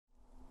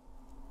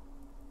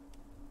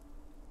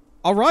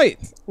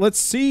Alright, let's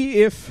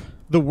see if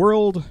the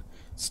world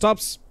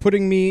stops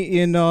putting me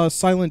in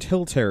Silent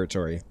Hill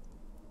territory.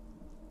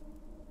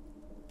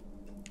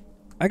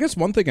 I guess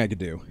one thing I could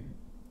do.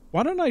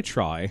 Why don't I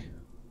try...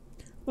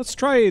 Let's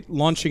try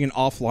launching an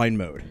offline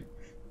mode.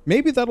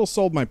 Maybe that'll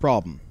solve my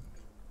problem.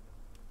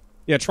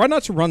 Yeah, try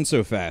not to run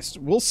so fast.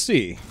 We'll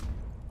see.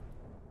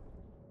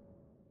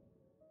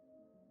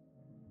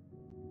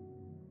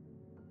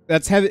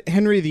 That's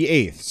Henry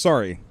VIII.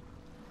 Sorry.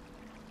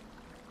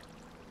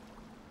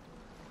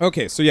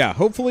 Okay, so yeah,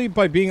 hopefully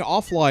by being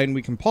offline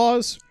we can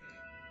pause,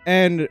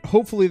 and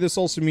hopefully this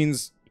also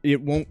means it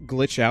won't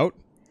glitch out,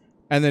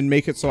 and then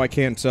make it so I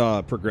can't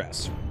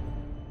progress.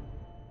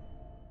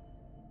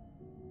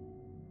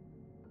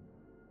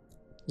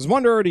 Is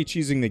Wonder already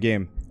cheesing the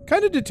game?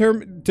 Kind of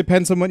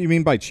depends on what you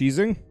mean by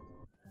cheesing.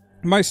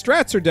 My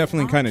strats are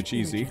definitely kind of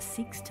cheesy. Arch-Illager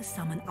seeks to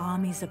summon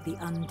armies of the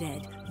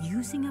undead,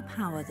 using a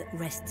power that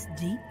rests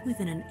deep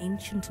within an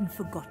ancient and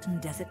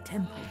forgotten desert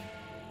temple.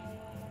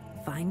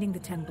 Finding the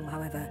temple,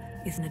 however,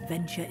 is an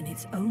adventure in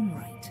its own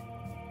right,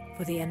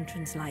 for the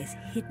entrance lies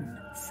hidden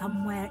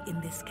somewhere in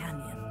this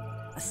canyon,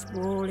 a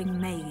sprawling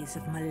maze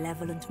of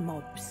malevolent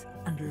mobs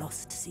and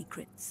lost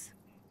secrets.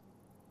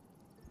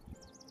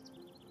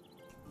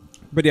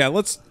 But yeah,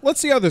 let's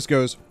see how this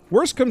goes.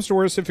 Worst comes to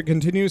worst, if it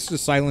continues to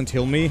Silent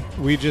Hill me,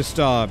 we just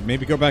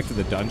maybe go back to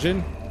the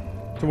dungeon,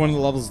 to one of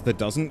the levels that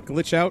doesn't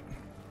glitch out.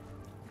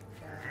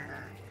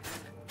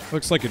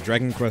 Looks like a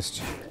Dragon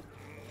Quest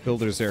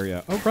Builders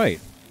area. Oh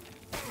right.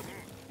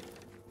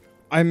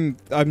 I'm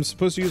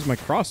supposed to use my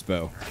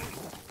crossbow.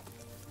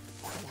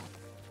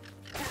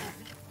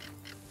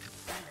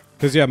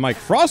 Because, yeah, my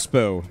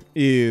crossbow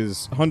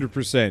is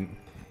 100%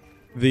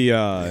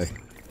 the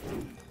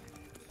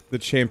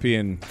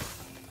champion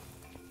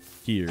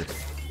here.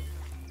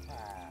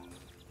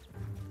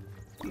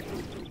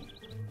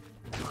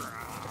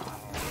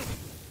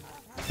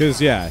 Because,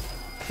 yeah,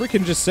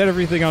 freaking just set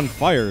everything on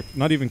fire.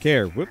 Not even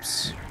care.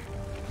 Whoops.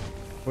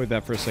 Avoid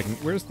that for a second.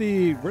 Where's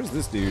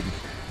this dude?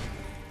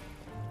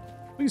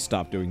 Please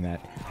stop doing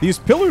that. These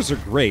pillars are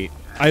great.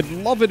 I'd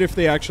love it if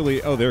they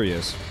actually... Oh, there he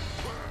is.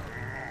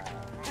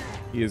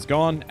 He is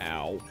gone.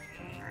 Ow.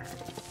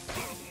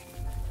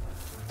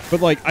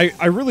 But, like,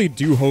 I really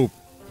do hope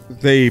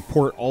they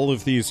port all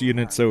of these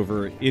units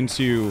over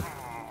into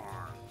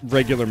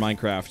regular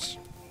Minecraft.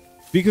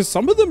 Because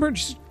some of them are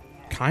just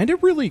kind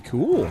of really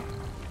cool.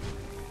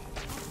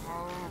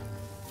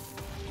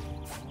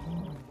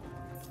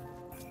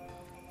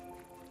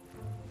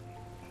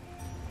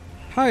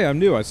 Hi, I'm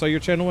new. I saw your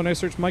channel when I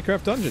searched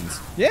Minecraft Dungeons.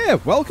 Yeah,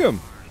 welcome!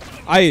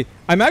 I'm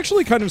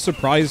actually kind of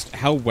surprised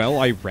how well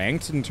I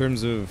ranked in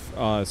terms of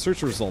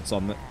search results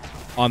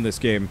on this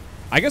game.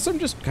 I guess I'm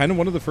just kind of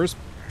one of the first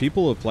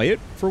people to play it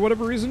for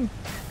whatever reason.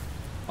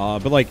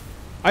 But like,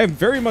 I am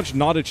very much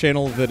not a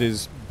channel that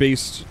is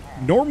based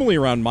normally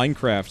around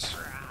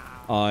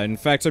Minecraft. In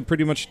fact, I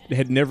pretty much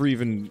had never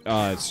even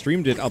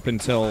streamed it up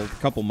until a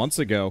couple months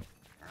ago.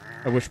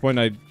 At which point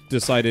I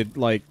decided,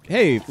 like,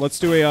 hey, let's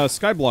do a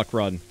Skyblock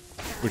run.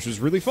 Which was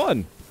really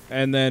fun.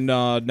 And then,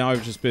 now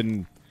I've just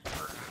been...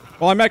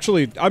 Well,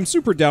 I'm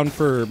super down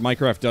for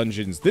Minecraft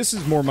Dungeons. This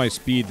is more my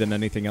speed than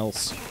anything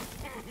else.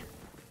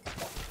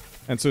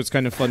 And so it's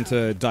kind of fun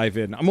to dive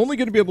in. I'm only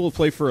going to be able to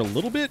play for a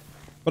little bit,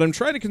 but I'm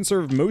trying to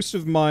conserve most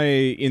of my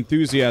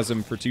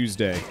enthusiasm for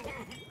Tuesday.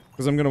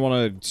 Because I'm going to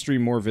want to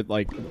stream more of it,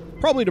 like,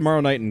 probably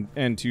tomorrow night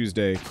and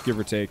Tuesday, give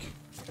or take.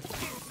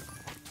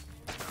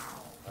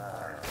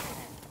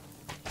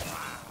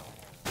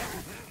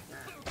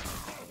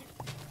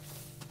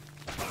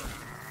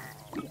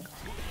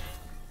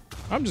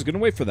 I'm just gonna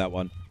wait for that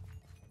one.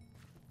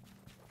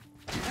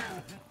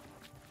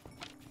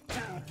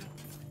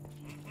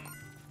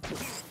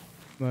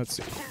 Let's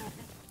see.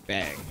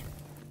 Bang.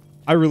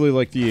 I really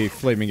like the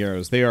flaming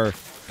arrows. They are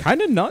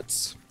kind of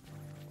nuts.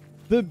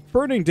 The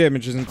burning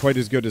damage isn't quite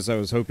as good as I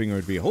was hoping it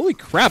would be. Holy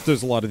crap,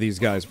 there's a lot of these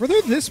guys. Were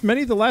there this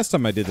many the last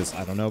time I did this?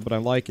 I don't know, but I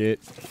like it.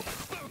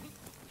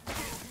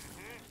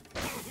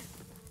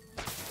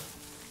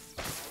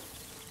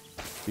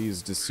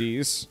 These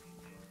deceased.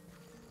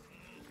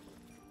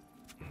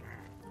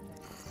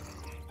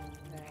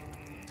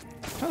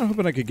 I'm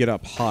hoping I could get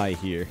up high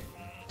here.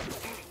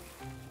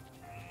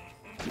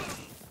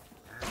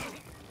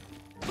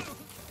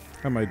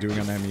 How am I doing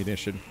on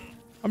ammunition?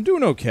 I'm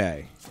doing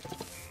okay.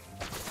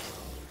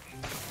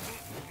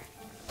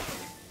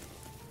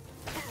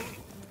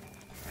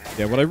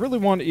 Yeah, what I really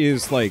want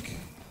is, like,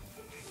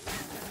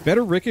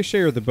 better ricochet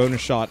or the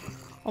bonus shot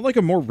on, like,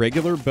 a more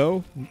regular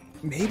bow.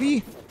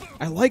 Maybe?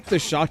 I like the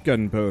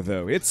shotgun bow,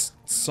 though. It's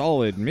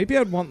solid. Maybe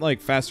I'd want,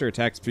 like, faster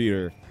attack speed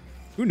or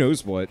who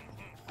knows what.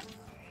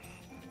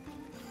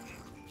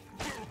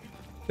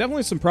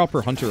 Definitely some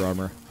proper hunter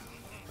armor.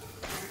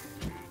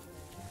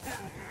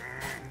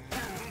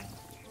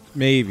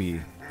 Maybe.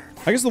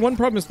 I guess the one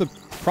problem is the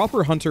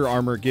proper hunter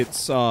armor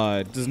gets,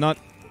 does not...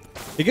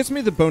 It gets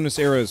me the bonus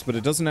arrows, but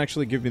it doesn't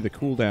actually give me the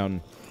cooldown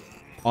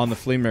on the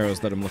flame arrows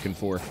that I'm looking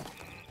for.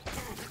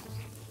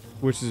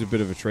 Which is a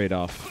bit of a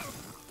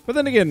trade-off. But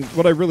then again,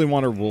 what I really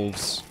want are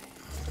wolves.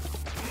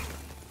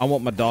 I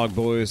want my dog,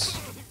 boys.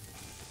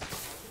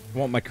 I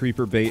want my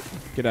creeper bait.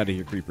 Get out of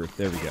here, creeper.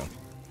 There we go.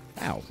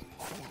 Ow.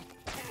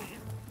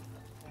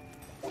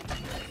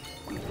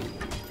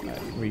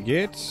 Right, we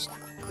get...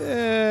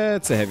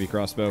 it's a heavy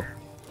crossbow.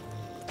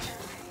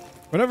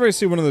 Whenever I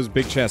see one of those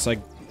big chests,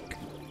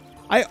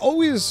 I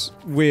always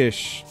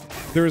wish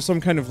there was some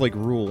kind of, like,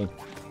 rule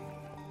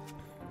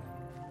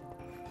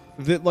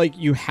that, like,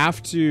 you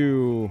have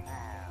to...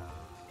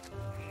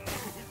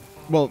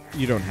 Well,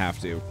 you don't have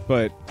to,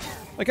 but,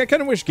 like, I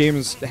kind of wish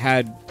games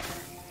had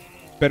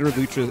better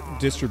loot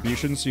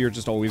distribution, so you're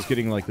just always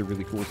getting, like, the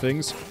really cool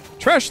things.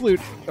 Trash loot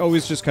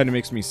always just kind of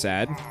makes me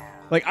sad.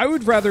 Like, I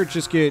would rather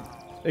just get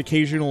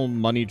occasional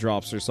money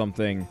drops or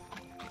something.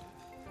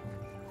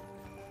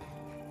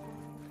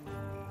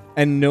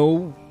 And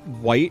no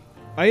white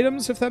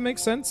items, if that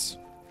makes sense.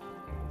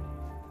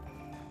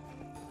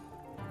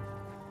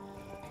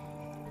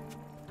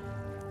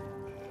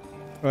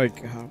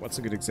 Like, what's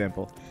a good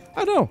example?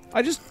 I don't know.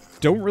 I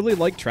just don't really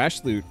like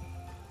trash loot.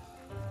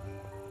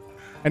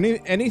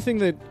 Anything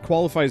that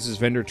qualifies as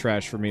vendor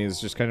trash for me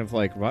is just kind of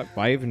like,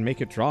 why even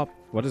make it drop?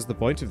 What is the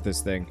point of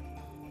this thing?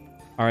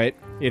 Alright,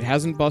 it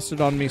hasn't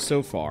busted on me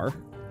so far.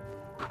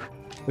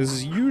 This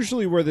is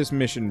usually where this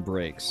mission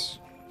breaks.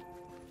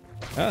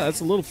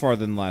 That's a little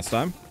farther than last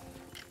time.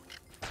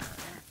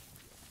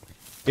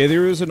 Yeah,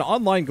 there was an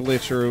online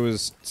glitch, or it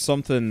was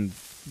something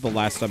the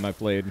last time I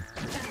played.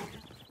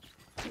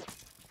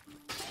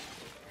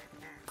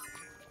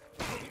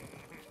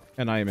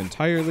 And I am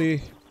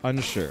entirely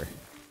unsure.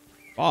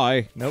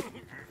 Bye. Nope.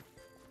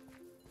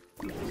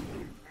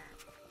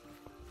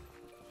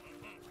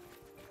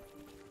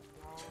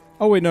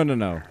 Oh wait, no.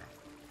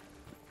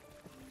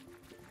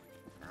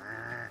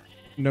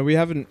 No, we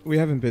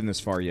haven't been this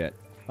far yet.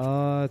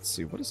 Let's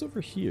see. What is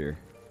over here?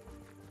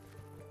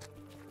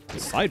 The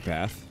side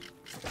path.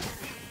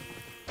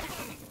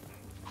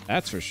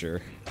 That's for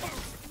sure.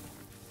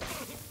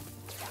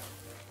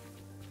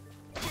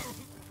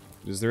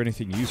 Is there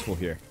anything useful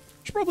here?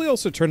 Should probably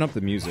also turn up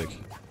the music.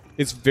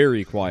 It's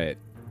very quiet.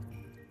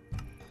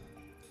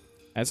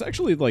 It's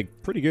actually,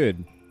 like, pretty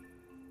good.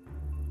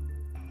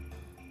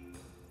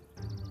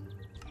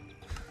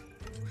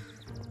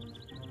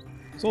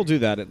 So I'll do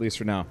that, at least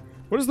for now.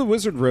 What does the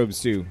wizard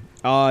robes do?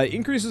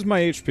 Increases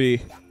my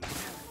HP.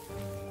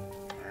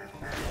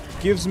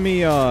 Gives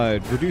me,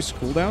 reduced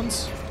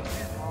cooldowns.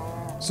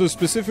 So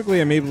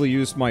specifically, I'm able to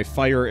use my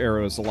fire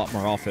arrows a lot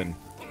more often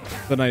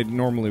than I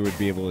normally would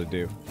be able to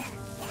do.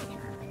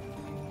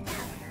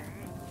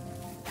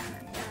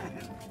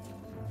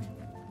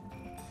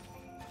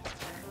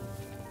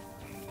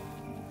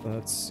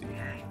 Let's see.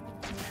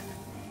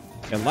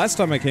 And last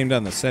time I came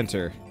down the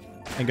center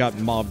and got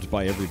mobbed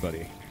by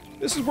everybody.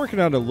 This is working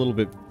out a little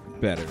bit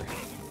better.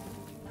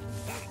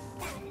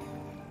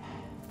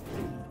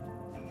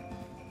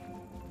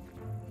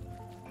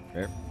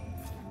 There.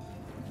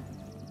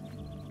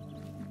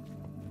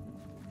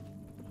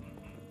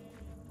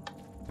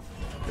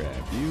 Grab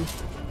you.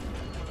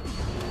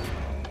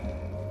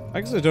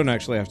 I guess I don't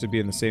actually have to be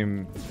in the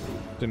same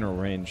general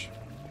range.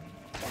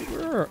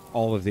 Where are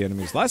all of the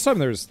enemies? Last time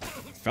there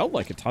felt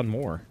like a ton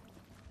more.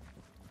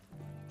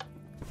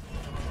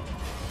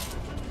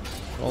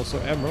 Also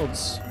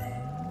emeralds.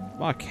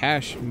 My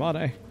cash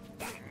money.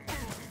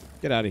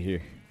 Get out of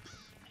here.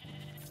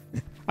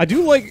 I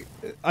do like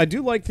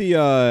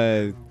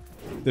the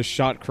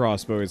shot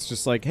crossbow. It's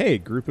just like, hey,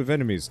 group of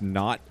enemies,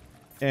 not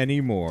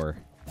anymore.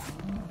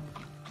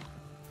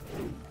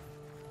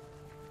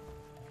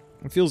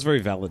 It feels very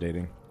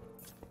validating.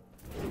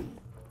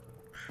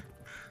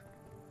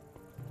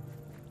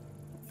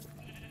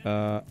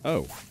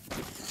 Oh.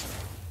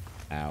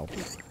 Ow.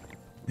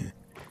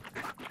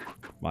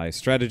 My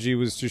strategy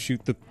was to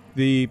shoot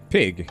the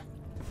pig.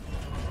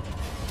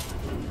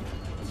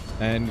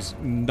 And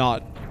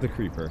not the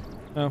creeper.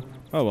 Oh.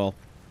 Oh well.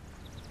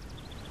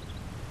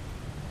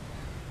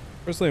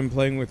 Personally, I'm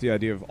playing with the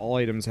idea of all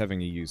items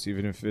having a use,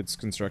 even if it's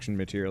construction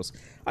materials.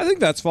 I think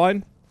that's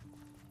fine.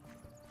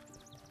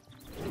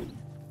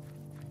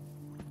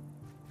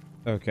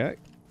 Okay.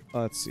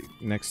 Let's see.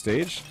 Next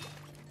stage.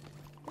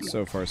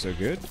 So far, so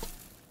good.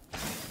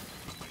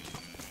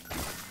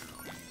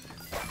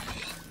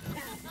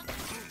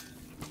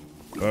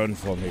 Burn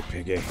for me,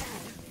 piggy.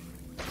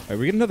 Alright,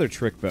 we get another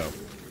trick bow.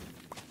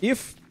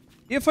 If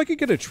I could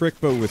get a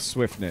trick bow with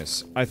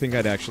swiftness, I think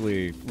I'd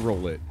actually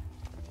roll it.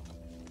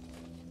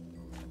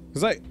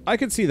 Because I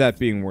could see that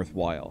being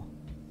worthwhile.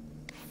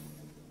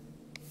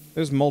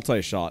 There's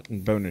multi-shot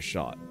and bonus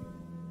shot.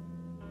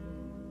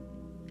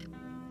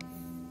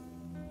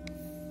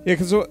 Yeah,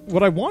 because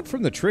what I want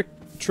from the trick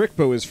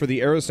bow is for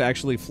the arrows to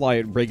actually fly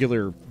at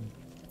regular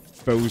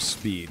bow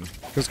speed.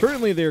 Because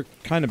currently they're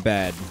kind of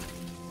bad.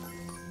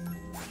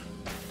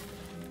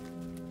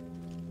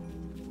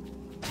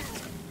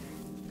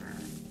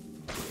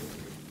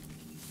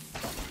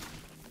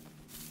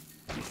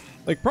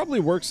 Like, probably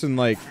works in,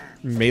 like,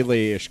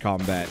 melee-ish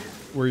combat,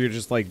 where you're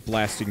just, like,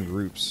 blasting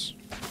groups.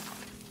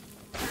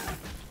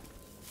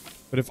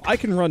 But if I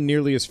can run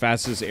nearly as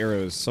fast as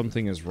arrows,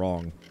 something is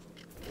wrong.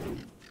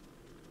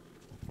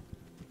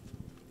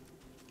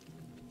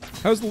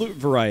 How's the loot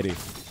variety?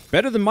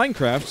 Better than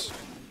Minecraft.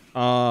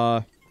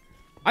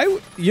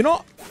 You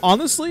know,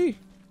 honestly,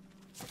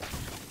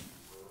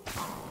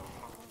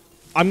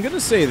 I'm gonna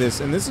say this,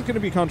 and this is gonna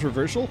be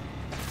controversial.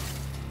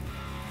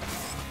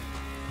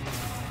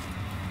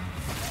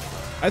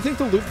 I think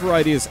the loot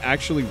variety is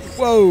actually...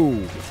 Whoa!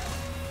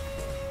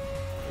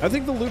 I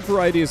think the loot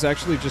variety is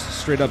actually just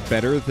straight up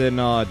better than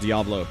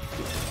Diablo.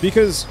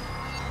 Because,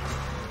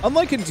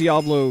 unlike in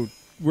Diablo,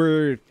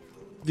 where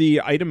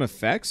the item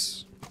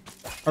effects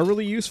are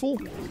really useful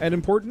and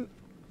important,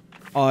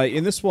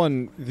 in this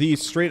one, the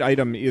straight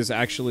item is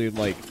actually,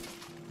 like,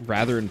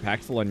 rather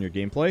impactful on your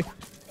gameplay.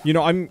 You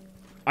know,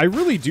 I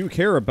really do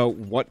care about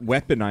what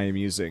weapon I am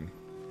using.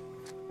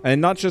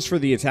 And not just for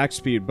the attack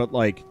speed, but,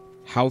 like,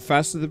 how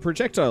fast do the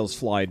projectiles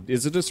fly?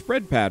 Is it a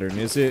spread pattern?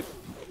 Is it...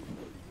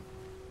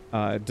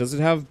 does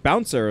it have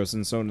bounce arrows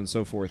and so on and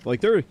so forth?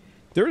 Like,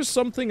 there is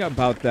something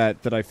about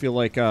that I feel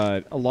like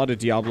a lot of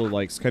Diablo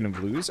likes kind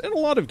of lose, and a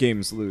lot of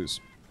games lose.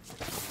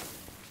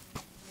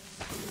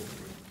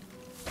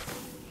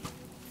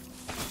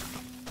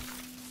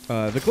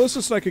 The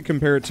closest I could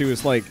compare it to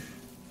is, like,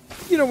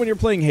 you know, when you're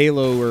playing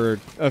Halo or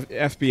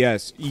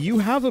FPS, you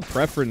have a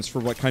preference for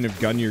what kind of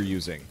gun you're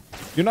using.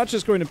 You're not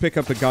just going to pick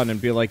up a gun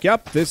and be like,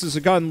 yep, this is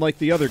a gun like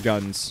the other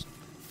guns.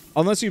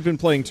 Unless you've been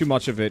playing too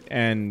much of it,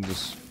 and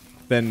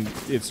then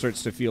it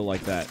starts to feel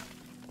like that.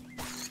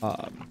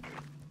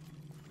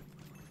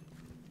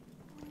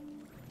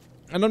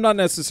 And I'm not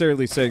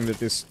necessarily saying that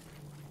this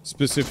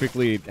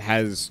specifically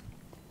has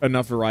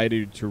enough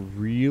variety to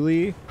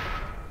really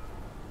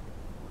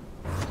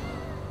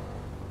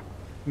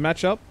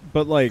match up,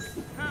 but, like,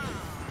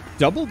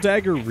 double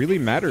dagger really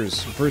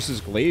matters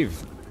versus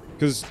glaive,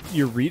 because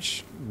your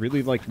reach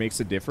really, like, makes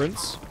a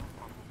difference.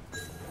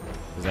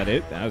 Is that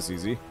it? That was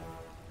easy.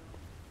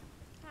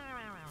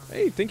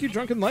 Hey, thank you,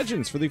 Drunken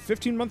Legends, for the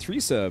 15-month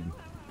resub.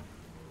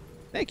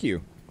 Thank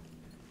you.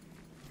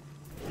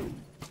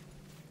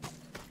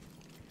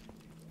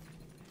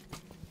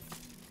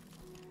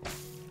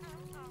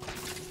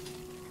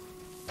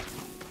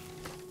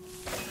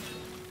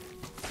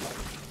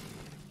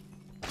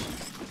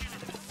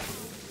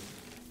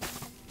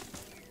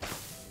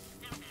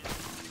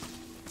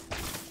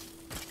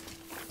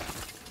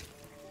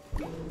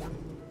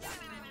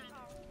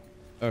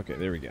 Okay,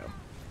 there we go.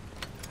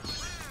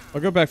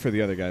 I'll go back for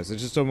the other guys. I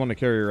just don't want to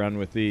carry around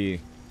with the...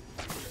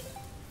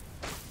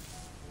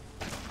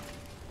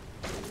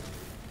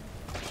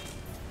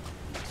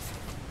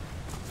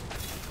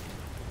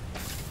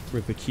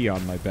 with the key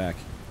on my back.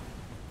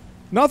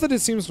 Not that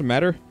it seems to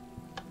matter.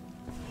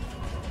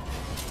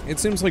 It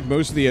seems like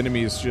most of the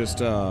enemies just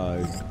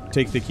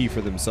take the key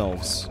for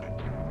themselves.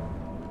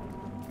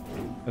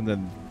 And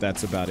then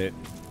that's about it.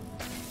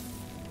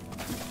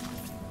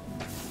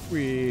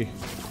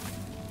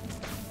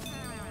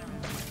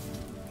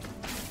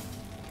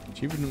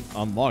 Achievement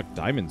unlocked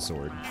Diamond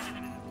Sword.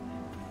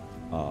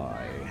 I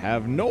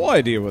have no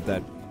idea what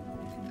that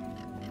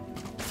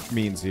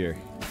means here.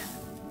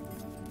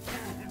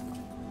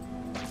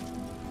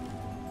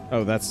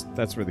 Oh, that's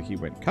where the key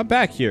went. Come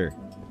back here.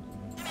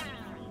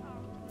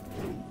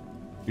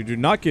 You do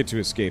not get to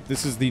escape.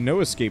 This is the no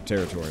escape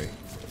territory.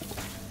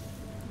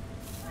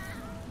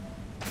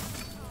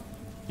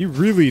 He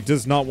really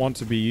does not want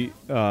to be,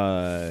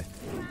 he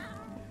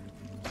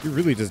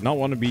really does not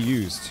want to be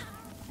used.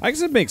 I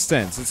guess it makes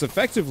sense. It's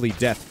effectively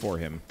death for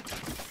him.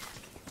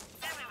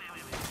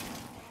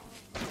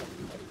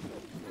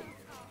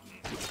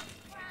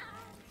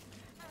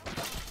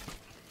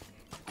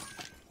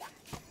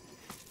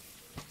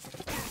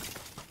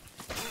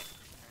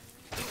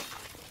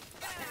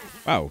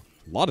 Wow,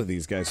 a lot of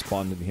these guys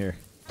spawned in here.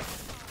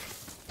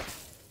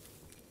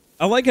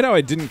 I like it how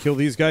I didn't kill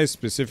these guys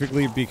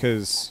specifically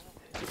because,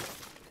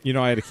 you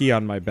know, I had a key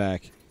on my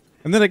back.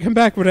 And then I come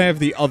back when I have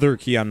the other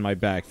key on my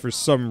back for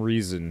some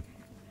reason.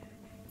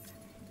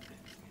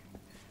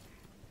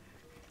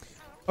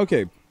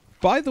 Okay,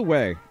 by the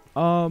way,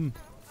 can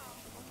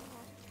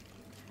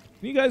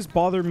you guys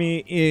bother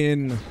me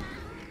in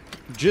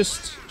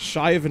just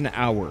shy of an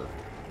hour?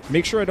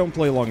 Make sure I don't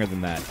play longer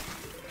than that.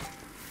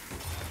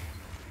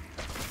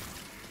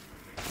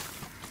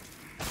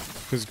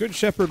 Because Good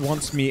Shepherd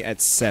wants me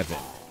at 7.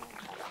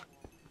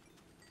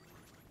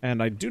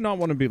 And I do not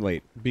want to be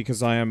late,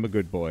 because I am a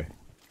good boy.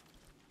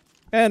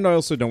 And I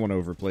also don't want to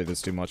overplay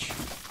this too much.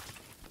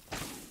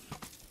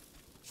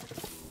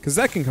 Because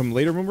that can come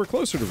later when we're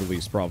closer to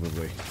release,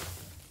 probably.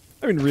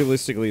 I mean,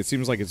 realistically, it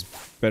seems like it's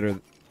better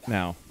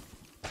now.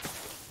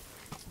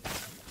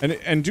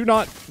 And do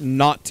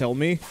not tell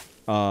me,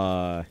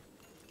 because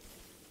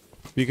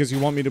you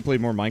want me to play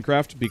more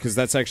Minecraft, because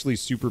that's actually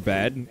super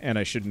bad, and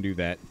I shouldn't do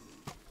that.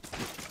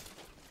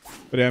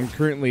 But I'm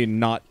currently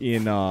not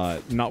in,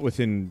 not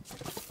within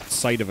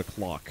sight of a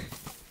clock.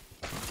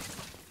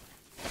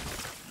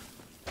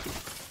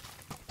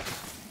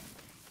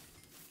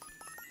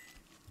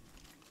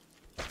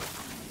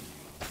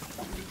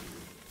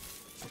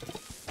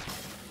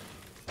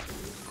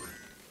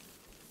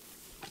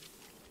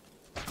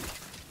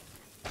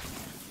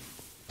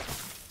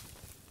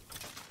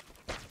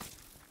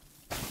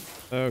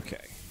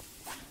 Okay.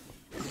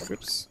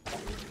 Oops.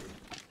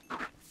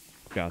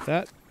 Got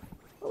that.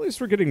 At least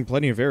we're getting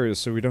plenty of areas,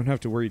 so we don't have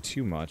to worry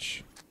too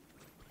much.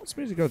 Let's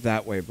maybe go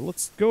that way, but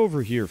let's go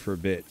over here for a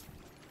bit.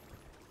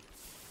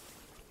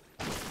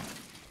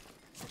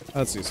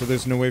 Let's see, so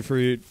there's no way for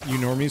you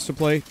normies to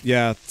play?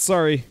 Yeah,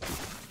 sorry.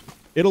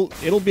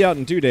 It'll be out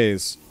in 2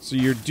 days, so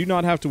you do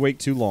not have to wait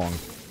too long.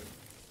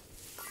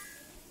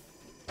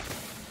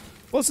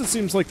 Plus, it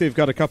seems like they've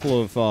got a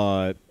couple of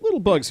little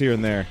bugs here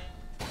and there.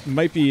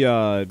 Might be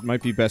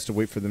best to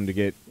wait for them to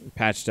get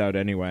patched out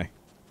anyway.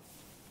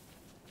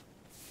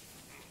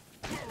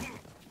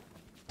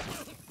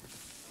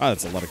 Ah,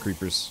 that's a lot of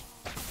creepers.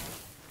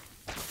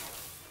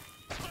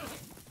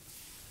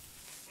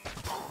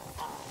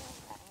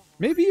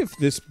 Maybe if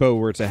this bow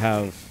were to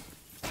have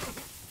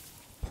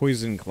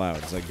poison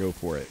clouds, I'd go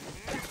for it.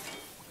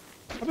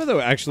 I bet that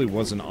actually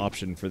was an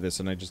option for this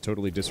and I just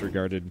totally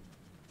disregarded.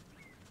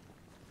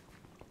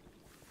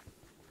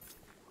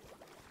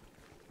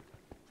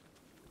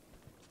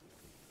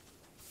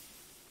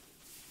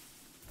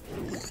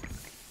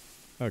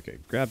 Okay,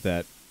 grab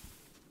that.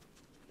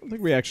 I don't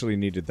think we actually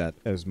needed that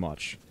as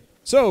much.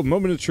 So,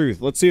 moment of truth.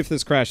 Let's see if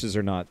this crashes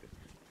or not.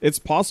 It's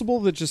possible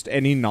that just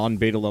any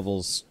non-beta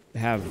levels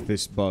have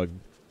this bug.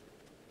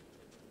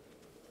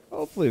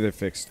 Hopefully they're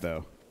fixed,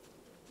 though.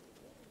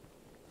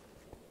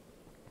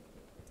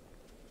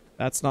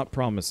 That's not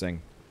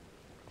promising.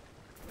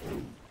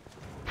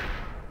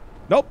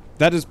 Nope,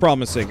 that is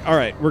promising.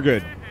 Alright, we're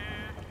good.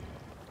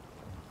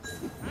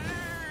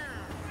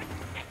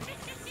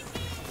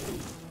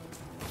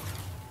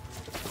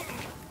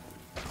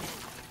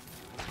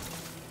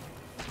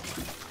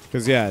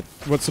 Because, yeah,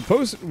 what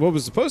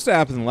was supposed to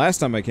happen the last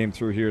time I came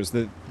through here is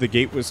that the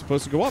gate was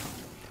supposed to go up.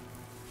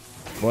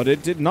 But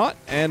it did not,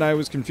 and I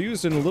was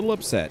confused and a little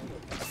upset.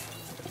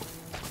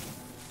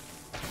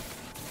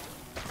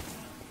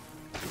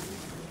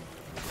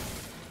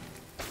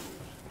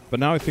 But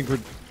now I think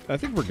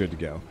we're good to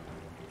go.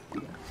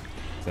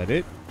 Is that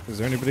it? Is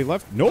there anybody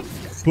left? Nope.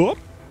 Boop.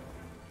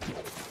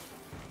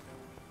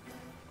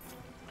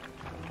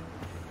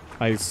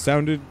 I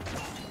sounded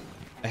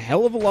a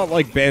hell of a lot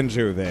like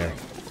Banjo there.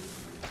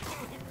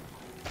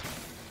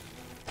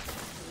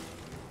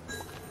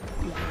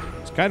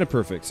 It's kind of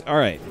perfect.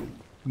 Alright.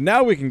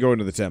 Now we can go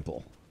into the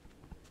temple.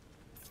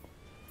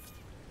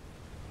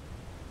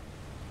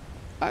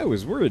 I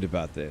was worried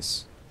about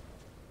this.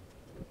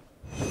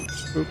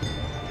 Oop.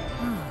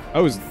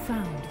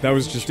 That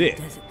was just it.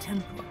 Desert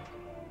temple.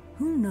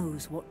 Who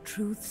knows what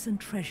truths and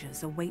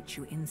treasures await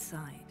you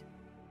inside?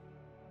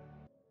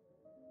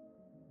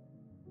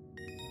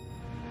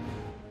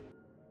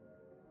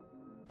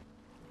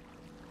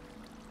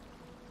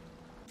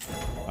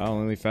 I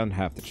only found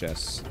half the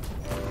chests.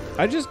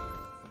 I just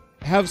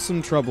have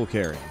some trouble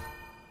carrying.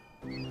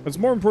 It's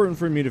more important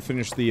for me to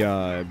finish the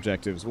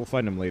objectives. We'll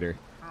find them later.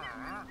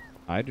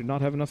 I do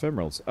not have enough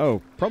emeralds.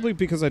 Oh, probably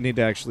because I need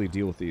to actually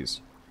deal with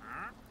these.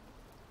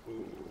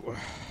 Ooh.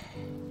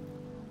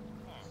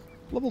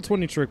 Level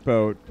 20 trick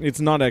bow. It's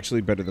not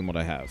actually better than what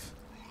I have.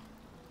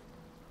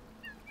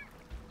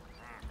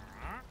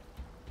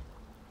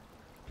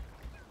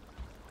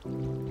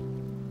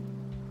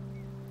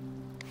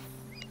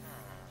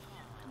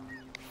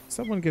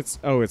 Someone gets...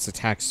 Oh, it's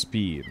attack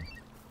speed.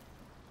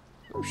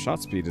 Oh,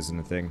 shot speed isn't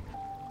a thing.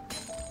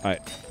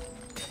 Alright.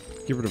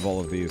 Get rid of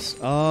all of these.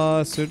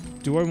 So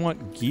do I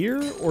want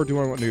gear or do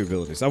I want new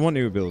abilities? I want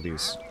new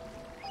abilities.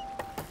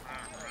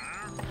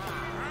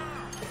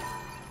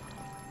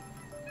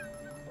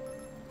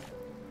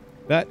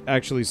 That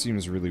actually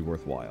seems really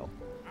worthwhile.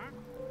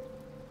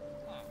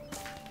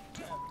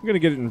 I'm gonna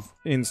get it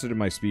instead of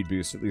my speed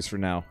boost, at least for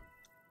now.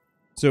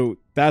 So,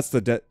 that's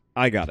the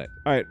I got it.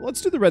 Alright,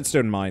 let's do the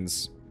redstone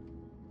mines.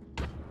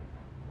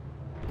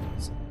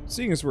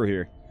 Seeing as we're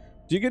here.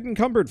 Do you get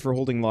encumbered for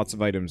holding lots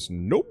of items?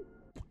 Nope.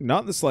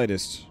 Not the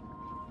slightest.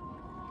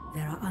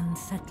 There are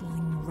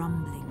unsettling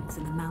rumblings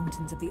in the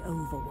mountains of the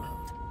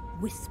overworld.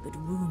 Whispered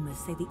rumors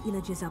say the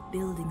Illagers are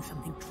building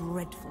something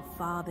dreadful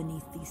far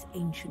beneath these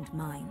ancient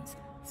mines.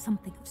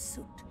 Something of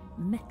soot,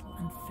 metal,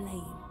 and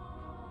flame.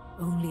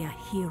 Only a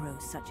hero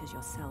such as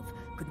yourself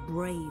could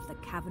brave the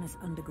cavernous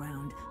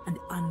underground and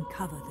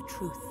uncover the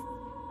truth.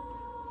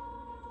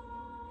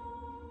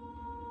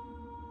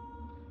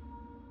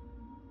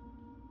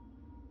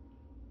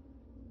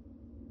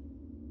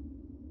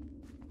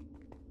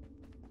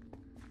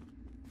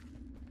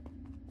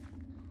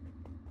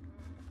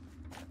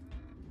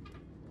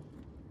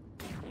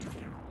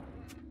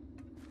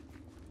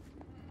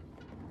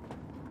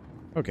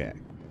 Okay,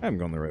 I'm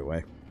going the right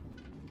way.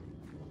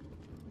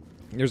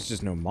 There's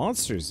just no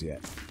monsters yet.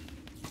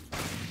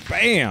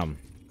 Bam!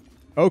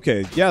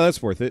 Okay, yeah,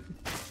 that's worth it.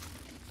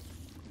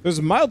 There's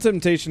a mild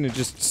temptation to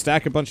just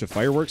stack a bunch of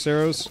fireworks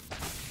arrows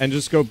and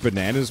just go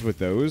bananas with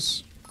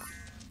those.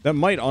 That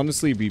might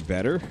honestly be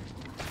better.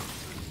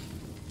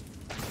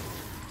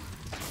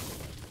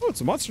 Oh,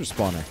 it's a monster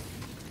spawner.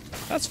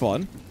 That's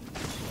fun.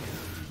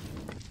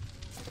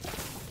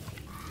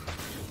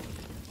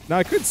 Now,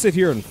 I could sit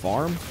here and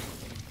farm.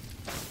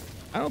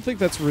 I don't think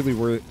that's really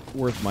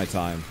worth my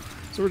time.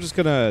 So we're just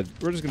gonna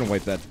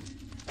wipe that,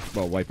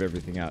 well, wipe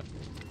everything out.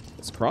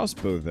 This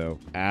crossbow though.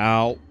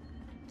 Ow.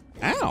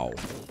 Ow.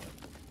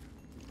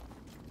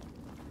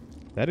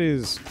 That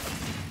is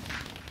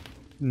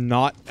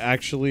not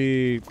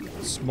actually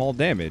small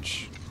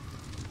damage.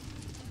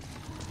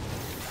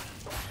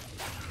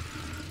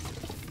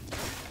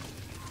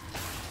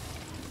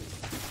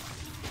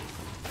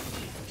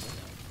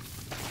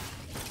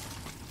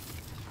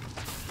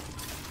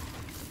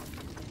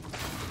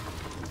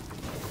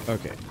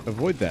 Okay,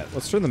 avoid that.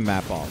 Let's turn the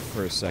map off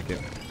for a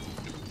second.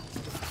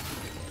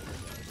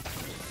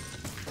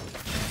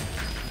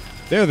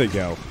 There they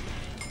go.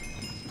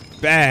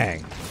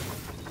 Bang!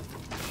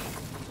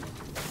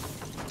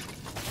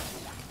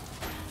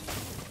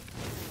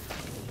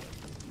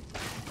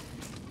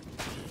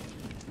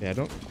 Yeah, I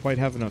don't quite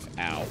have enough...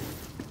 Ow.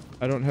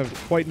 I don't have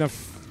quite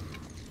enough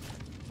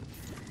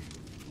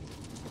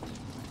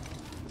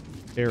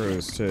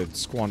arrows to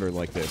squander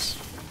like this.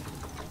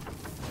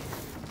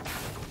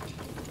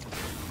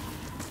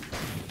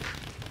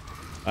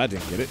 I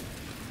didn't get it.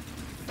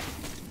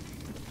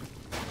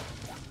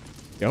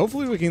 Yeah,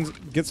 hopefully we can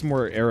get some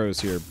more arrows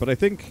here, but I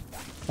think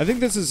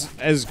this is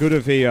as good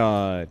of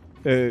a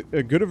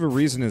good of a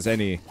reason as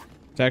any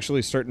to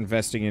actually start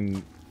investing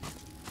in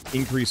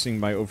increasing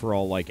my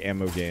overall, like,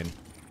 ammo gain.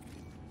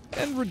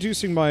 And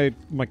reducing my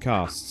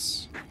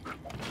costs.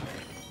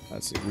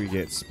 Let's see, we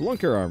get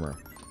Splunker armor.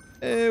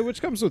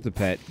 Which comes with the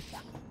pet.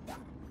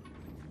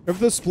 If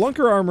the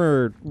Splunker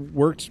armor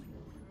worked...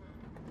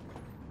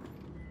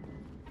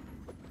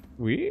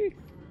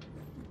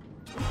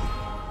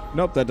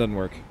 Nope, that doesn't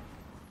work.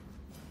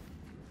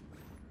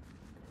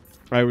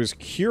 I was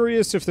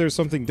curious if there's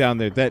something down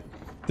there. That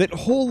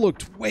hole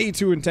looked way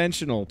too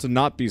intentional to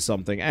not be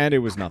something, and it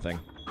was nothing.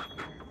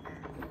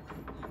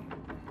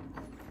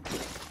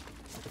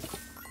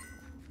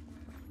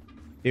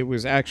 It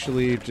was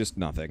actually just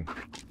nothing.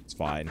 It's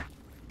fine.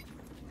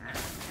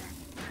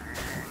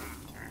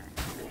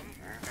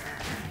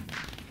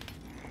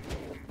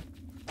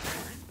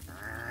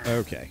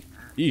 Okay.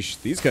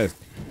 Eesh, these guys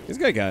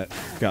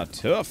got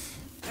tough.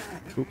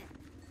 Oop.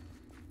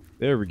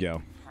 There we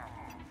go.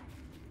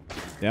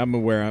 Yeah, I'm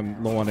aware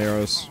I'm low on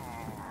arrows.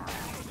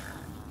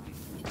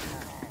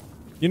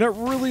 You're not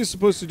really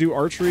supposed to do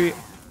archery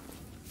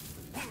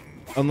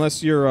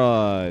unless you're,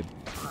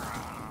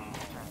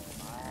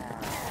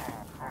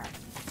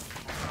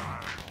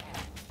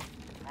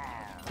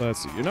 let's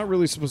see. You're not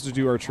really supposed to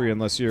do archery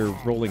unless you're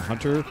rolling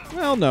hunter.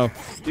 Well, no.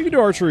 You can do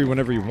archery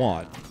whenever you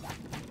want.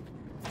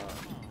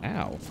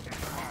 Ow.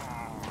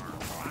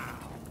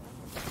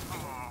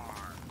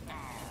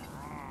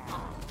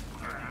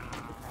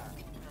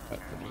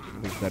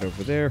 Leave that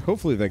over there.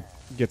 Hopefully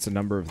that gets a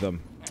number of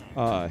them.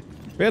 Yeah,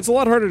 it's a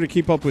lot harder to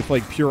keep up with,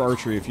 like, pure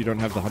archery if you don't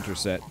have the hunter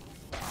set.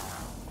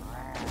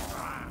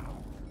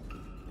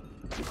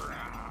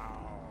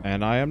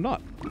 And I am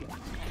not.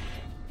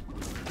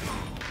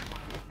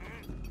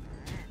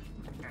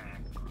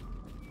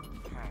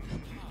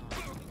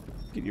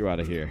 Get you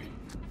out of here.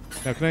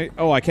 Now can I...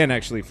 Oh, I can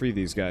actually free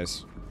these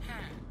guys.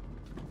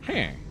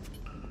 Huh.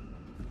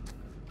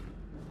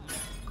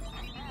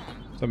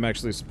 So I'm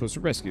actually supposed to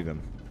rescue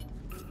them.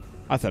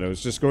 I thought I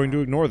was just going to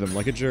ignore them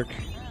like a jerk.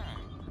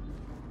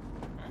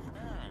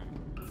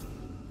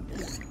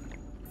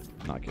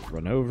 Not get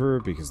run over,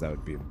 because that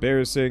would be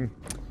embarrassing.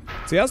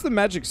 See, how's the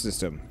magic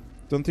system?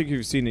 Don't think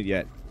you've seen it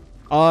yet.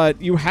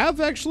 You have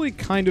actually,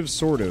 kind of,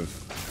 sort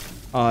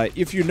of.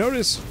 If you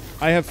notice,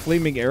 I have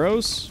flaming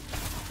arrows.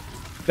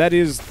 That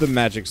is the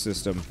magic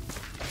system.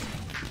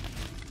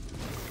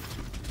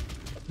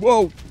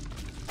 Whoa!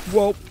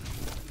 Whoa!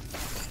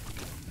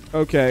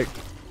 Okay.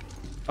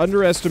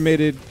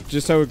 Underestimated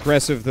just how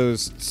aggressive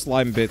those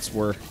slime bits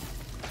were.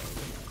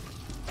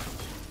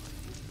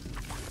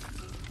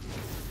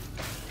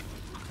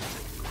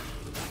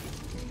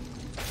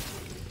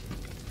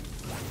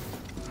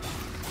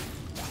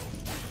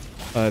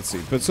 Let's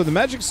see. But so the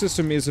magic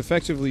system is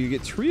effectively you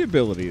get 3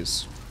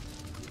 abilities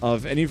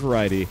of any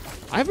variety.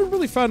 I haven't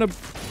really found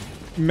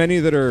many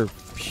that are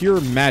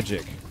pure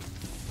magic.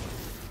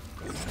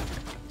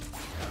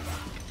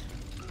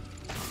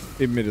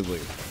 Admittedly.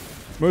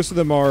 Most of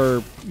them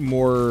are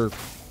more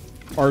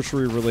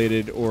archery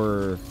related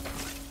or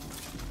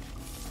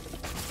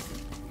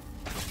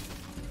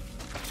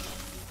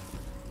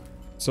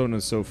so on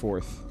and so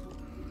forth.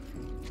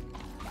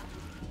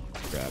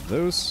 Grab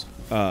those.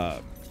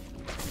 But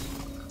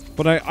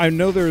I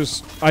know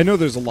there's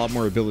a lot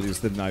more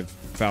abilities than I've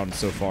found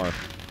so far.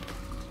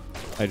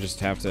 I just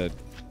have to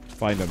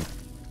find them.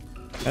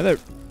 And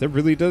that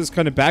really does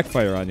kind of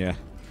backfire on you.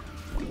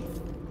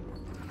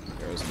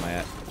 Where am I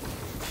at?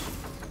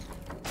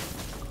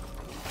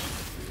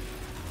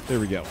 There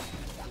we go.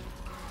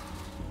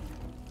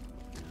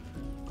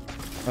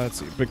 Let's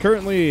see. But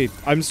currently,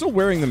 I'm still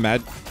wearing the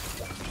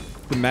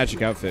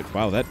magic outfit.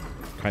 Wow, that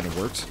kind of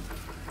worked.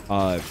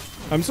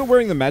 I'm still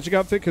wearing the magic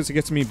outfit because it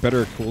gets me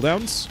better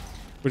cooldowns,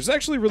 which is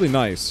actually really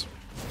nice.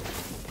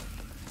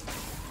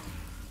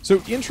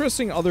 So,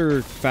 interesting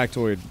other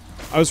factoid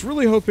I was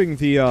really hoping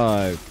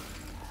the,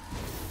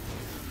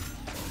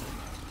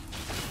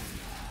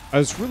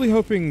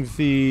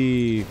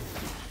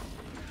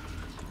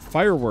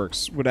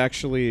 fireworks would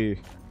actually... If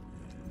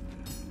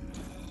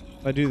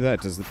I do that,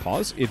 does it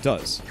pause? It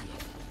does.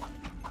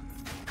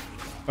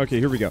 Okay,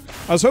 here we go.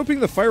 I was hoping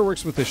the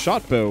fireworks with the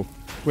shot bow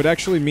would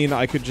actually mean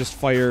I could just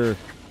fire,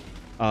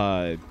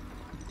 5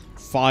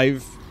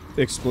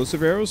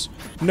 explosive arrows.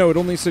 No, it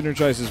only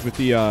synergizes with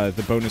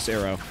the bonus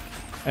arrow,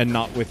 and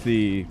not with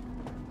the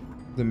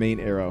main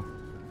arrow.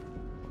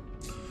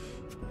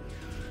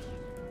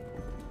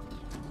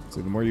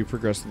 So the more you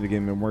progress through the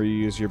game, the more you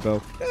use your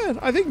bow. Yeah,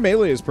 I think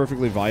melee is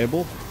perfectly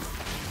viable.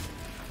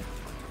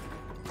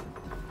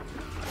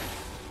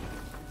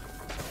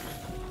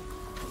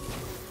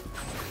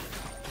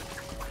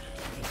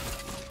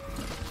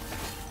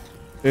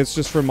 It's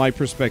just from my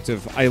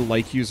perspective, I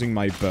like using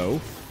my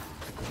bow.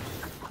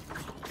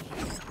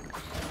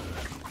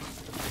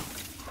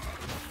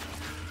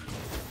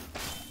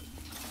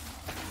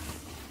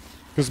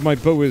 Because my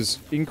bow is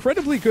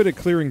incredibly good at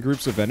clearing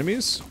groups of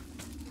enemies,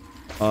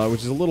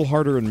 which is a little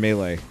harder in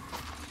melee.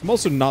 I'm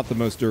also not the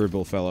most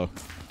durable fellow.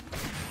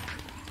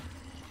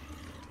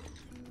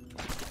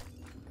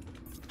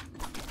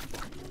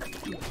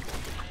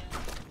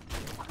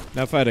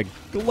 Now, if I had a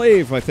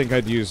glaive, I think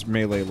I'd use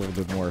melee a little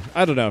bit more.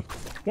 I don't know.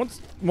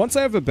 Once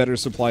I have a better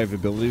supply of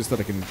abilities that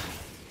I can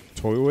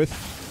toy with,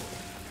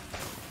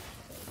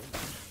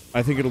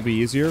 I think it'll be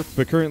easier.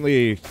 But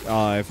currently,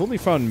 I've only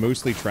found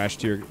mostly trash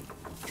tier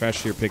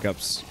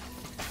pickups.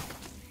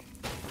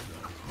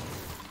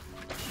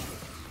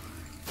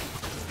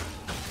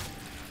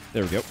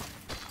 There we go.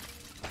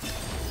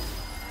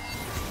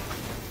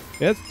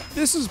 Yeah,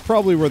 this is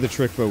probably where the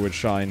trick bow would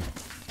shine.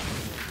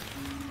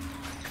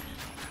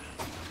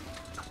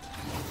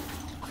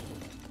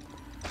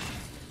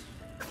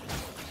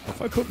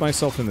 If I put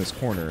myself in this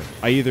corner,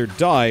 I either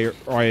die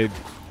or I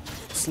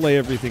slay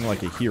everything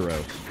like a hero.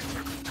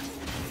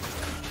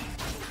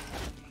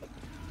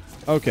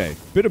 Okay,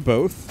 bit of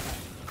both.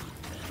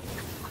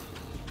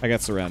 I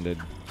got surrounded.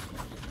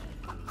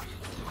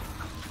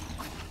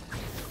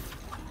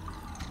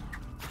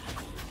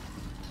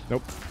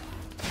 Nope.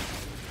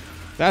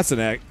 That's an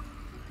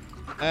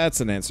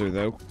answer,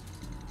 though.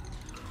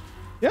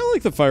 Yeah, I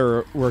like the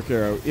firework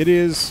arrow. It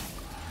is...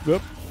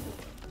 Whoop.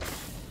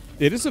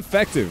 It is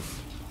effective.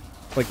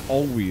 Like,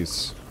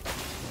 always.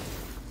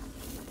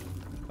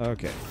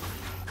 Okay.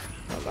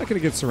 I'm not gonna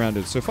get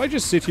surrounded, so if I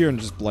just sit here and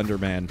just Blender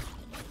Man...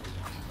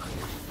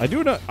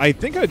 I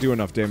think I do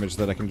enough damage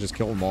that I can just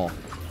kill them all.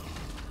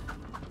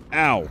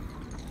 Ow.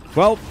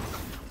 Well...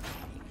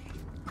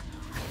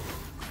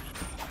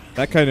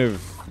 That kind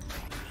of...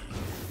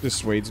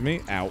 dissuades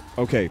me. Ow.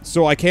 Okay,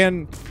 so I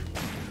can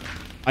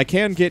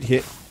get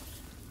hit.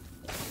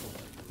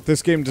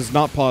 This game does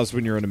not pause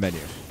when you're in a menu.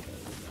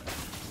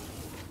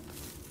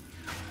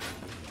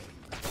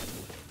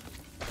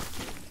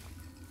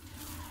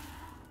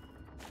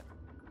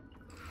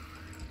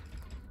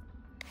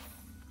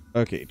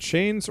 Okay,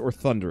 chains or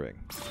thundering?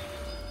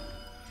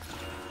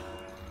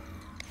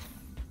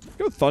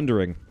 Go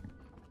thundering.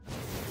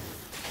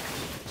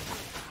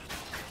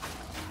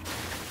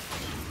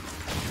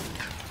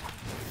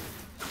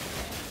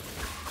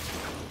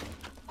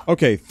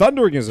 Okay,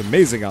 thundering is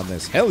amazing on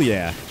this. Hell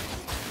yeah.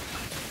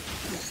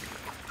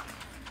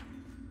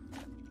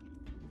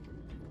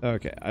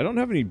 Okay, I don't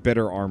have any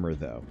better armor,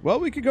 though. Well,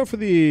 we could go for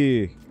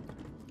the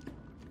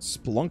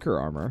Splunker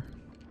armor.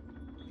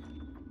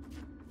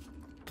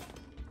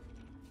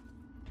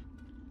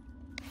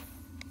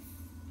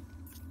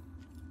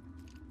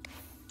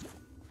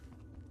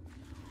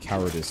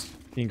 Cowardice.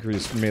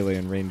 Increased melee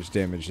and range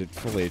damage at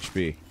full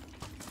HP.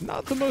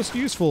 Not the most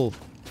useful,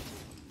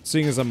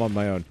 seeing as I'm on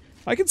my own.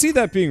 I can see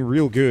that being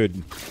real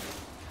good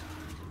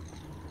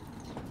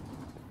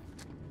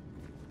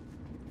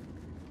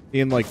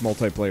in, like,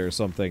 multiplayer or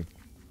something.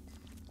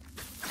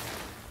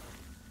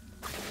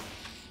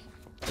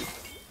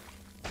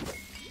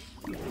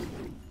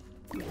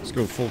 Let's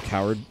go full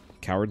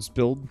coward's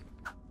build.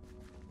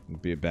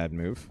 Would be a bad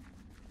move.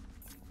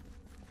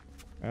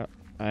 Oh,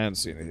 I don't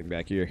see anything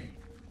back here.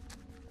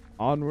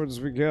 Onwards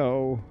we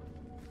go.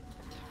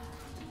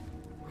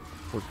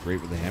 Worked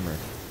great with the hammer.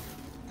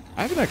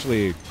 I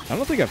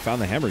don't think I've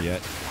found the hammer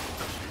yet.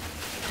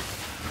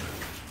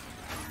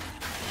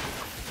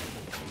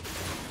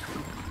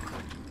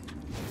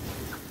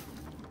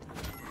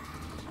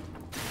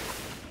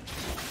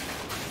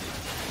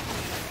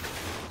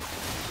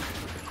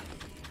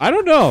 I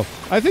don't know.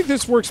 I think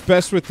this works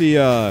best with the,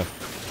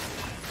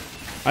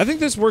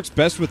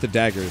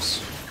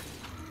 daggers.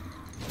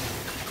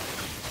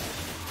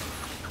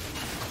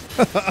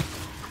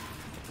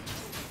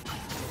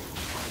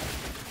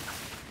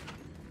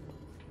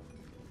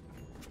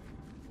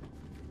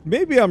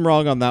 Maybe I'm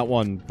wrong on that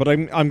one, but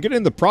I'm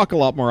getting the proc a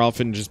lot more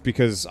often just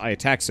because I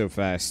attack so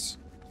fast.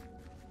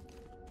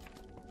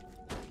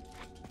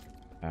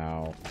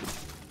 Ow.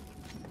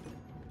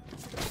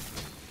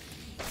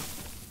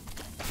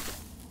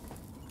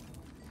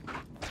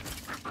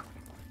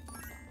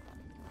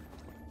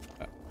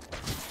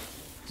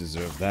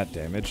 deserve that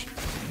damage.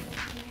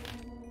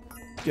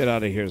 Get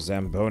out of here,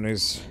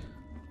 Zambonis.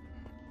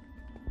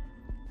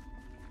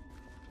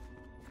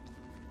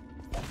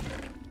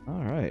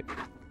 Alright.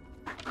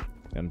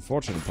 The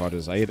unfortunate part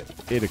is I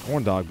ate a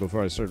corn dog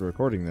before I started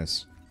recording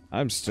this.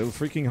 I'm still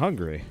freaking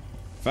hungry.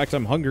 In fact,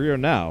 I'm hungrier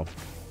now.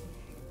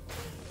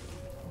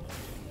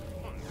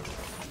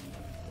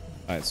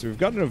 Alright, so we've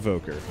got an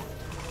evoker.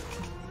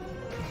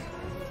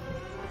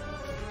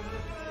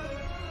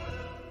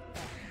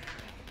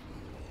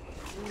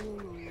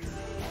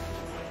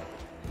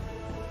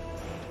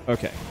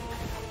 Okay.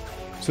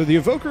 So the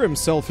evoker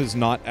himself is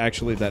not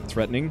actually that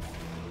threatening.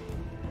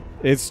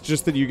 It's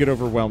just that you get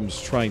overwhelmed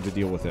trying to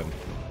deal with him.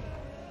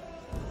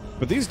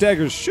 But these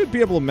daggers should be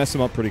able to mess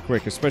him up pretty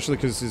quick, especially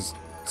because his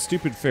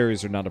stupid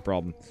fairies are not a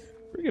problem.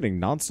 We're getting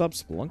non-stop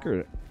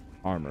Spelunker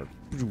armor.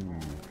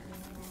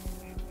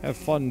 Have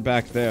fun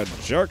back there,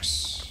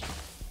 jerks.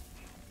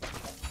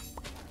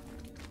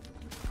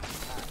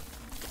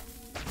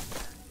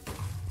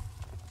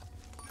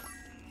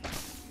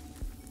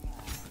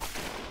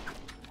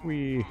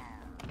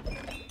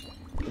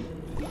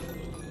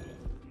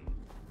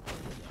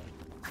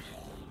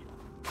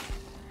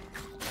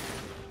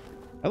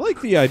 I like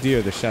the idea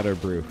of the Shadow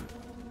Brew.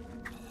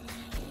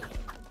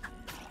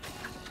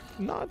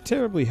 Not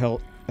terribly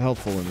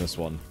helpful in this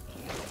one.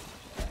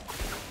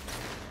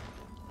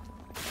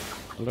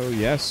 Hello,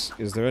 yes?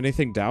 Is there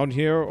anything down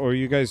here, or are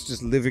you guys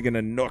just living in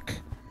a nook?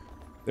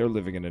 They're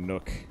living in a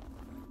nook.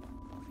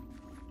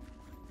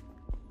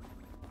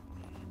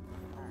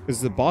 Is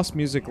the boss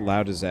music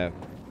loud as F?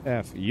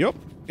 Yup,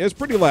 it's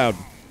pretty loud.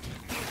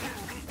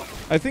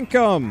 I think,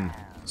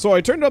 so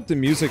I turned up the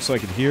music so I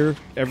could hear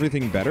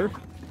everything better.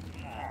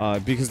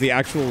 Because the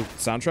actual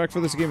soundtrack for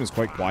this game is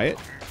quite quiet.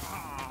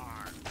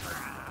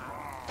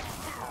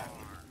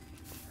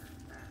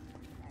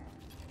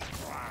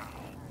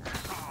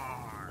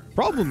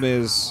 Problem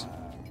is,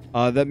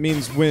 that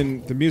means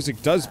when the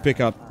music does pick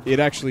up, it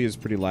actually is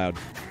pretty loud.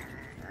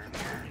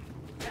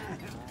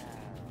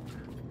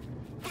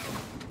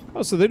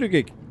 Oh, so they do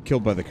get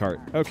killed by the cart.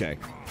 Okay.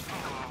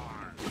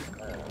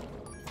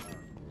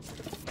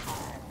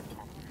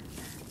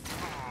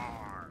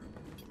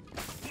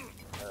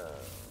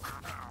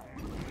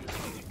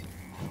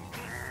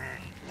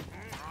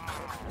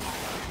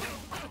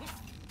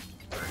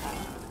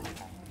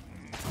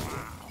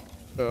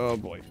 Oh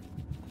boy.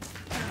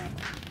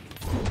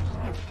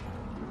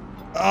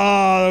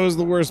 Ah, that was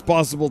the worst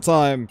possible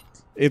time.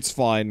 It's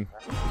fine.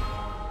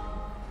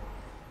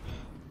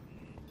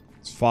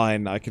 It's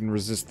fine. I can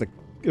resist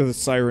the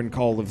siren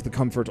call of the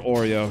Comfort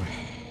Oreo.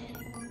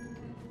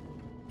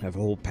 I have a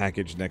whole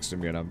package next to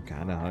me and I'm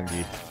kinda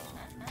hungry.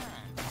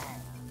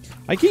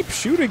 I keep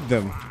shooting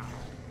them.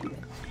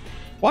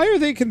 Why are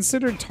they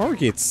considered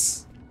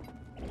targets?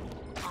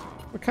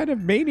 What kind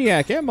of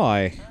maniac am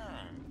I?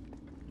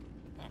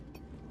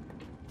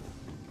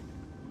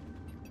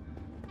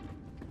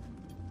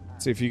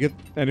 See, if you get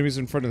enemies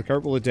in front of the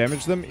cart, will it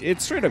damage them? It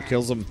straight up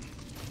kills them.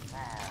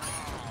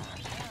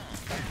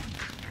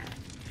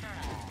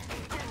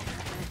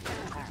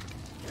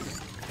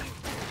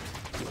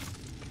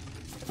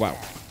 Wow.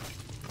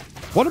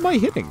 What am I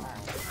hitting?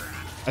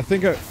 I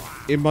think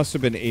it must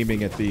have been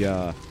aiming at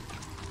the,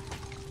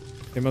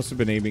 it must have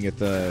been aiming at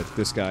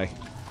this guy.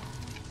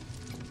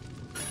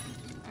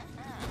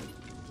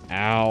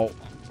 Ow.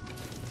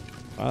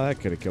 Oh, that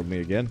could have killed me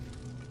again.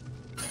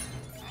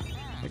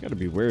 I gotta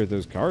beware of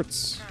those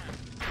carts.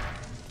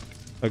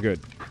 Oh, good.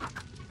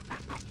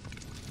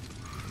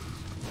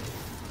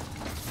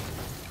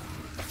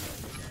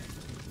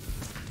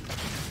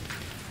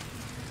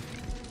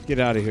 Get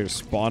out of here,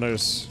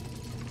 spawners.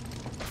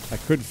 I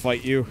could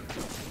fight you.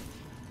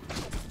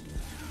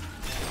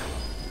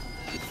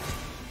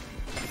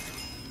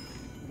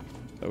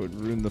 That would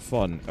ruin the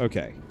fun.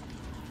 Okay.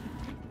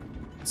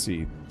 Let's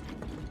see.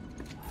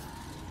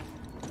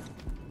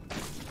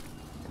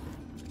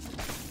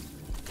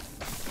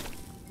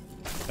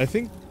 I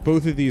think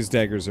both of these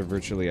daggers are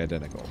virtually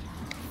identical.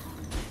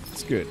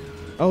 It's good.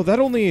 Oh,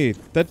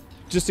 that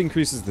just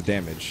increases the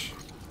damage.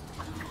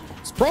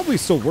 It's probably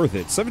still worth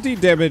it. 17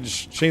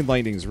 damage, chain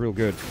lightning is real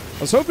good.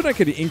 I was hoping I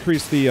could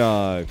increase the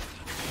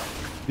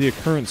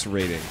occurrence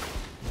rating.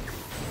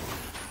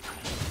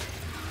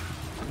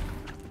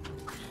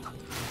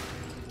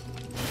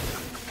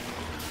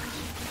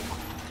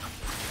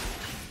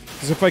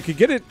 Because if I could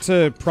get it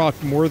to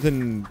proc more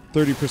than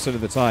 30%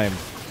 of the time,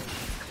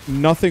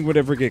 nothing would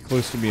ever get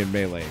close to me in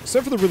melee,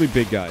 except for the really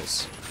big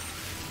guys.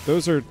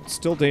 Those are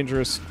still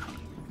dangerous.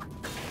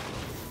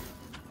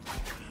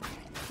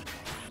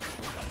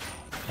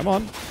 Come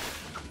on.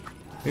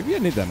 Maybe I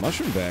need that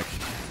mushroom back.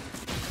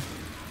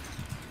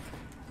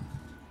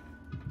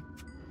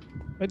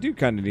 I do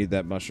kind of need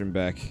that mushroom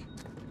back.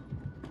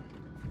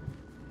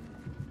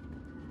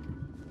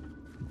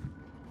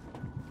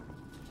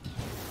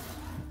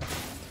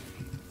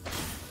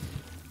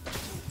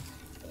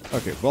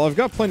 Okay, well, I've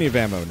got plenty of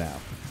ammo now.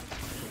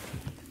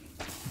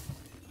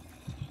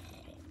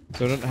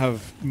 So I don't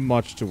have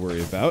much to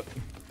worry about.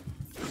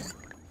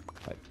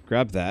 Right,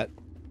 grab that.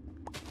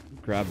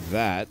 Grab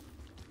that.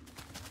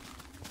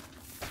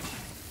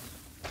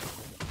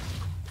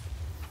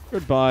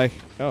 Goodbye.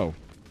 Oh.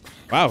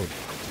 Wow.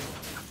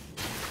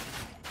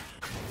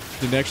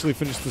 Didn't actually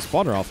finish the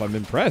spawner off. I'm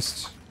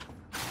impressed.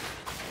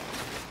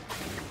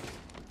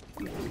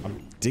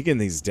 I'm digging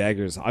these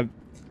daggers. I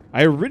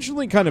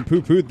originally kind of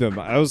poo-pooed them.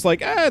 I was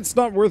like, it's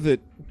not worth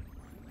it.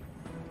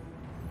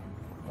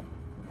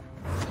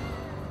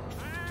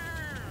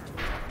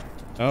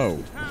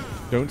 Oh.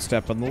 Don't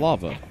step on the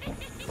lava.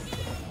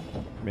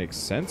 Makes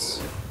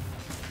sense.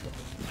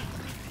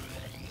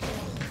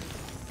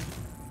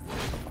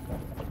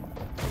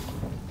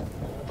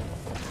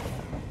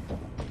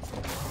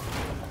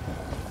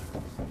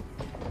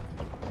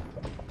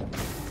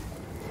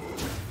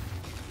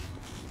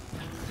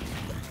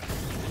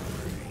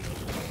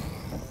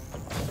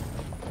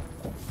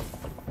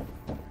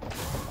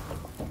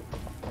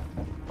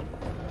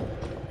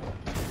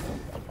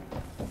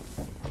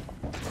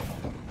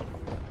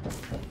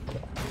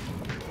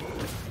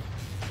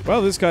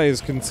 Well, this guy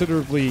is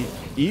considerably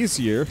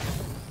easier.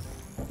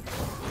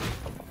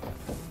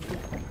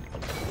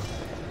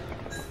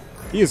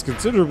 He is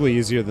considerably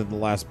easier than the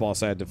last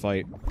boss I had to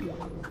fight.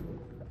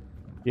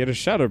 He had a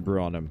shadow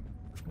brew on him.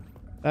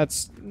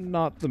 That's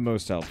not the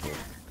most helpful.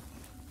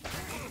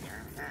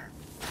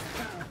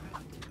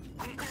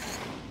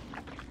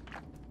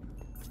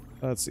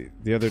 Let's see.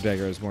 The other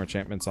dagger has more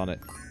enchantments on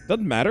it.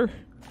 Doesn't matter.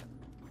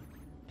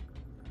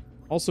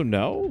 Also,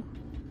 no?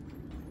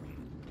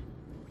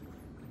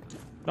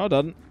 No, it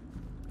doesn't.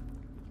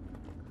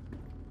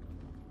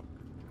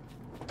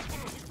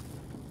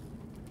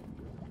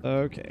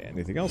 Okay,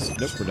 anything else?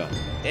 Nope, we're done.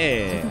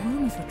 If the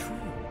rumors are true,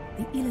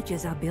 the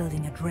Illagers are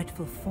building a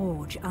dreadful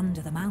forge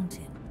under the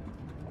mountain.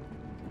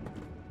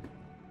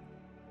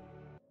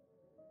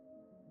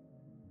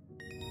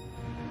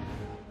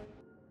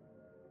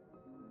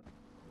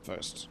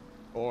 First,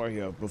 or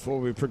here, before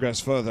we progress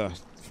further,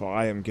 for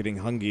I am getting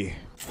hungry.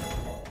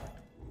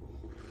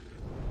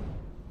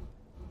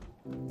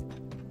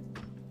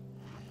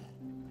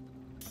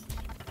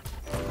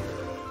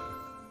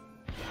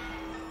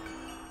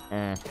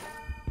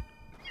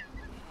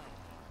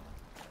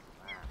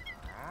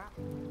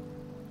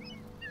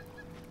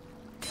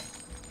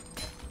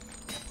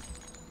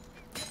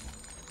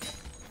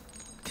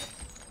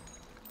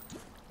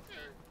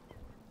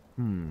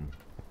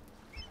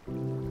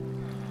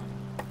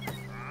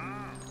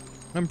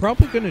 I'm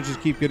probably gonna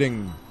just keep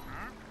getting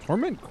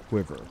Torment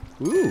Quiver.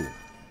 Ooh.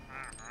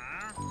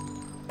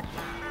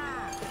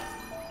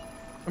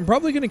 I'm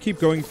probably gonna keep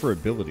going for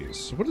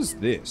abilities. What is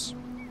this?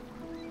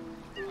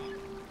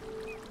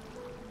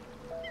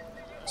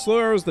 Slow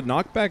arrows that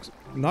knocks back.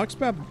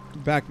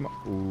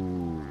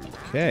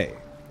 Okay.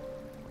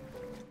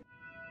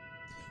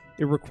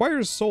 It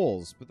requires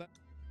souls, but that.